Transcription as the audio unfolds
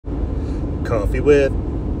Coffee with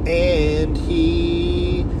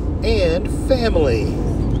Andy and family.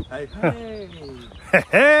 Hey, hey.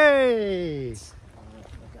 Hey!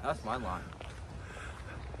 That's my line.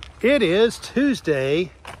 It is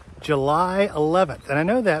Tuesday, July 11th. And I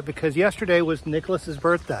know that because yesterday was Nicholas's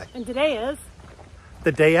birthday. And today is?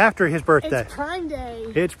 The day after his birthday. It's Prime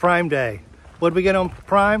Day. It's Prime Day. What did we get on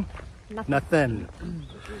Prime? Nothing.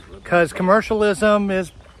 Because commercialism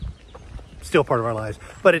is still part of our lives,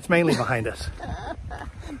 but it's mainly behind us.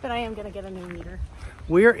 But I am going to get a new meter.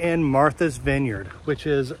 We're in Martha's Vineyard, which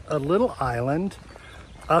is a little island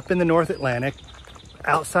up in the North Atlantic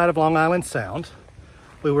outside of Long Island Sound.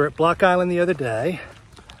 We were at Block Island the other day.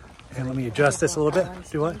 And let me adjust this a little bit.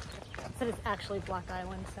 Do what? But it's actually Block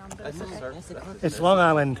Island Sound, but it's okay. It's Long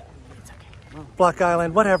Island, It's okay. Block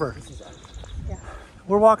Island, whatever. Yeah.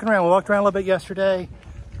 We're walking around. We walked around a little bit yesterday.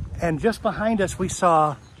 And just behind us, we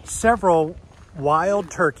saw several wild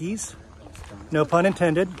turkeys. No pun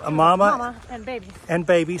intended. A mama and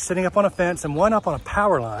baby sitting up on a fence and one up on a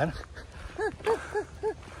power line.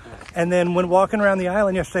 And then when walking around the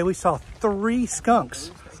island yesterday, we saw 3 skunks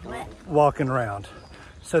walking around.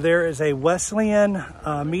 So there is a Wesleyan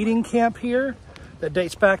meeting camp here that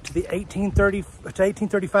dates back to the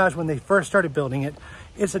 1835 when they first started building it.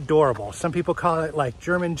 It's adorable. Some people call it like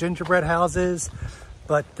German gingerbread houses,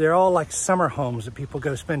 but they're all like summer homes that people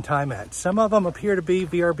go spend time at. Some of them appear to be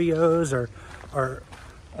VRBOs or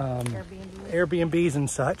Airbnbs and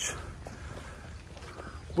such.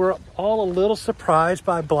 We're all a little surprised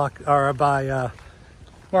by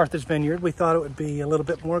Martha's Vineyard. We thought it would be a little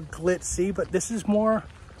bit more glitzy, but this is more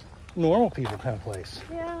normal people kind of place.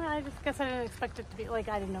 Yeah, I just guess I didn't expect it to be, like,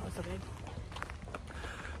 I didn't know it was so big.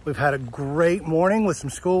 We've had a great morning with some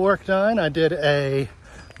schoolwork done. I did a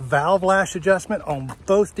valve lash adjustment on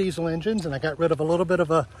both diesel engines, and I got rid of a little bit of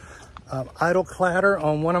a idle clatter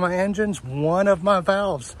on one of my engines. One of my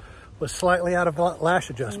valves was slightly out of lash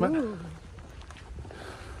adjustment. Ooh.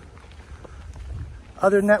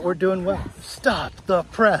 Other than that, we're doing well. Stop the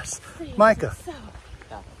press. Micah,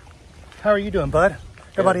 how are you doing, bud?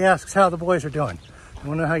 Everybody asks how the boys are doing. I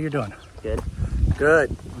want to know how you're doing. Good.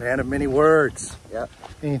 Good. Man of many words. Yep.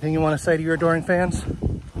 Anything you want to say to your adoring fans?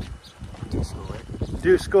 Do schoolwork.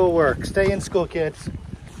 Do schoolwork. Stay in school, kids.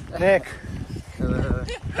 Nick.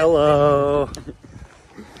 Hello.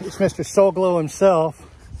 It's Mr. Soul Glow himself.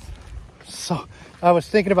 So I was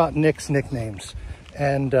thinking about Nick's nicknames.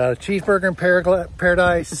 And Cheeseburger in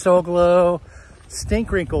Paradise, Soul Glow,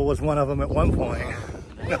 Stink Wrinkle was one of them at one point.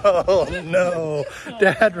 No,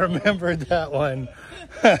 Dad remembered that one.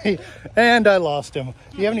 And I lost him.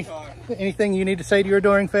 Do you have anything you need to say to your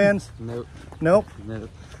adoring fans? Nope. Nope? Nope.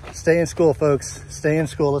 Stay in school, folks. Stay in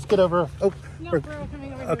school. Let's get over. Oh, No, we're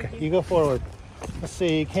coming over okay, here. you go forward. Let's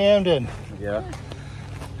see, Camden. Yeah.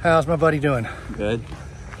 How's my buddy doing? Good.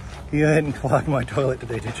 You didn't clog my toilet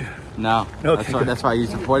today, did you? No. Okay, That's why I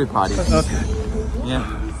use the porta potty. Okay. Yeah.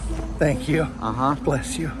 Thank you. Uh-huh.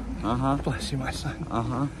 Bless you. Uh-huh. Bless you, my son.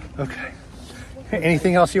 Uh-huh. Okay.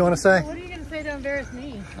 Anything else you want to say? What are you going to say to embarrass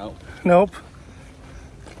me? Nope. Nope.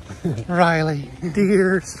 Riley,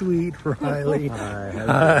 dear sweet Riley.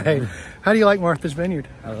 Hi. How do you like Martha's Vineyard?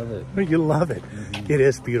 I love it. You love it. It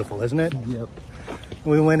is beautiful, isn't it? Yep.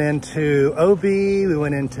 We went into OB, we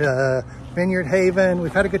went into Vineyard Haven.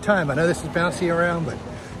 We've had a good time. I know this is bouncy around, but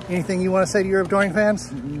anything you want to say to your adoring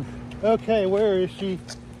fans? Okay, where is she?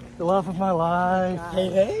 The love of my life. Hey,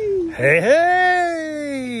 hey. Hey,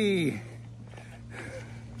 hey!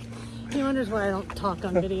 He wonders why I don't talk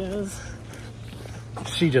on videos.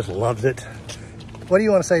 She just loves it. What do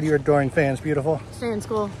you want to say to your adoring fans, beautiful? Stay in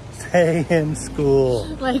school. Stay in school.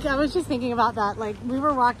 Like, I was just thinking about that. Like, we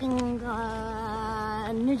were walking in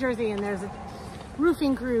New Jersey, and there's a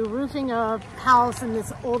roofing crew roofing a house, and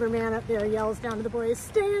this older man up there yells down to the boys,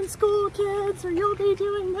 "Stay in school, kids, or you'll be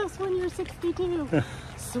doing this when you're 62.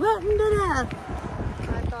 Sweating to death."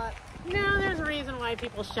 I thought, no, there's a reason why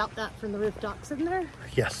people shout that from the rooftops, isn't there?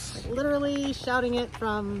 Yes. Literally shouting it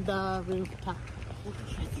from the rooftop.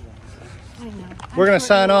 I know. We're going to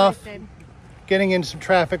sign off. Life, babe. Getting into some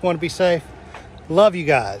traffic, want to be safe. Love you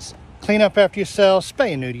guys. Clean up after yourselves.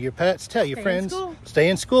 Spay and neuter your pets. Tell your Stay in friends. school. Stay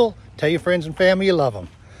in school. Tell your friends and family you love them.